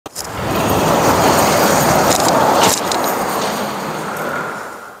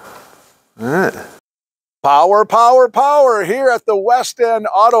Power, power, power here at the West End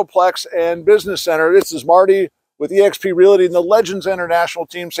Autoplex and Business Center. This is Marty with eXp Realty and the Legends International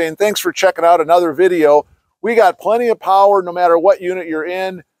team saying thanks for checking out another video. We got plenty of power no matter what unit you're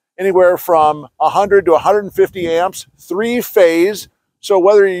in, anywhere from 100 to 150 amps, 3-phase. So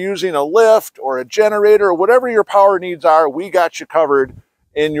whether you're using a lift or a generator or whatever your power needs are, we got you covered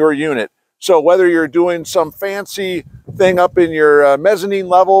in your unit. So whether you're doing some fancy thing up in your mezzanine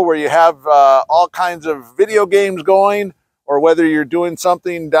level where you have all kinds of video games going, or whether you're doing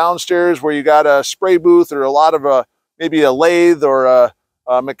something downstairs where you got a spray booth or a lot of maybe a lathe or a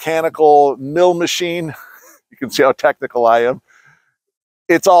mechanical mill machine, you can see how technical I am.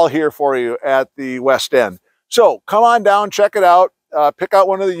 It's all here for you at the West End. So come on down, check it out, pick out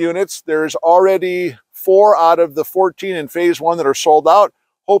one of the units. There's already 4 out of the 14 in phase 1 that are sold out.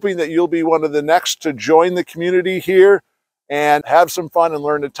 Hoping that you'll be one of the next to join the community here and have some fun and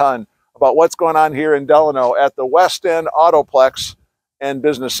learn a ton about what's going on here in Delano at the West End Autoplex and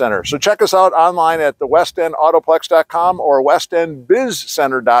Business Center. So check us out online at the westendAutoplex.com or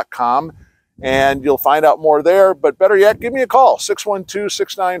westendbizcenter.com, and you'll find out more there. But better yet, give me a call,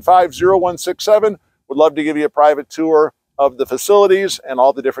 612-695-0167. Would love to give you a private tour of the facilities and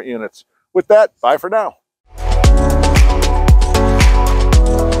all the different units. With that, bye for now.